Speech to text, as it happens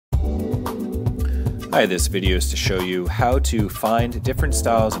Hi, this video is to show you how to find different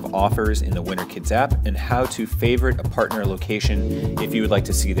styles of offers in the WinterKids app and how to favorite a partner location if you would like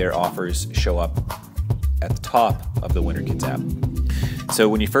to see their offers show up at the top of the WinterKids app. So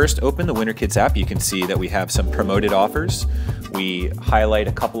when you first open the WinterKids app, you can see that we have some promoted offers. We highlight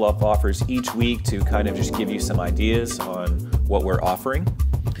a couple of offers each week to kind of just give you some ideas on what we're offering.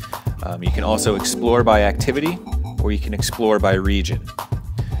 You can also explore by activity, or you can explore by region.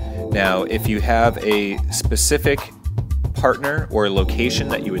 Now, if you have a specific partner or location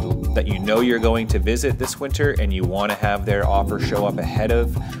that you know you're going to visit this winter and you want to have their offer show up ahead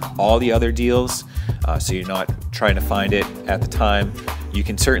of all the other deals, so you're not trying to find it at the time, you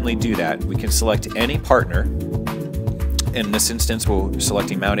can certainly do that. We can select any partner. In this instance, we're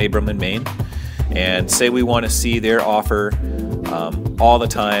selecting Mount Abram in Maine, and say we want to see their offer all the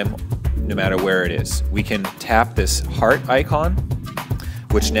time, no matter where it is. We can tap this heart icon,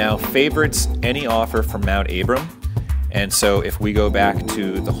 which now favorites any offer from Mount Abram. And so if we go back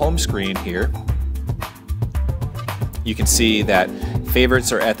to the home screen here, you can see that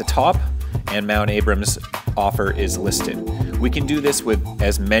favorites are at the top and Mount Abram's offer is listed. We can do this with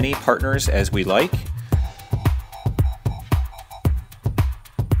as many partners as we like.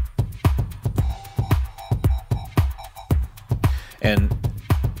 And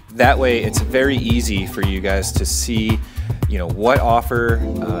that way it's very easy for you guys to see what offer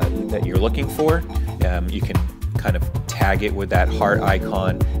that you're looking for. You can kind of tag it with that heart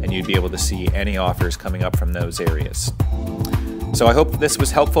icon and you'd be able to see any offers coming up from those areas. So I hope this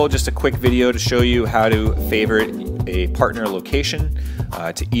was helpful, just a quick video to show you how to favorite a partner location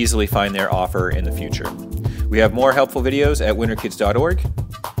to easily find their offer in the future. We have more helpful videos at winterkids.org.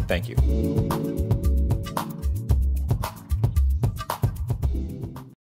 Thank you.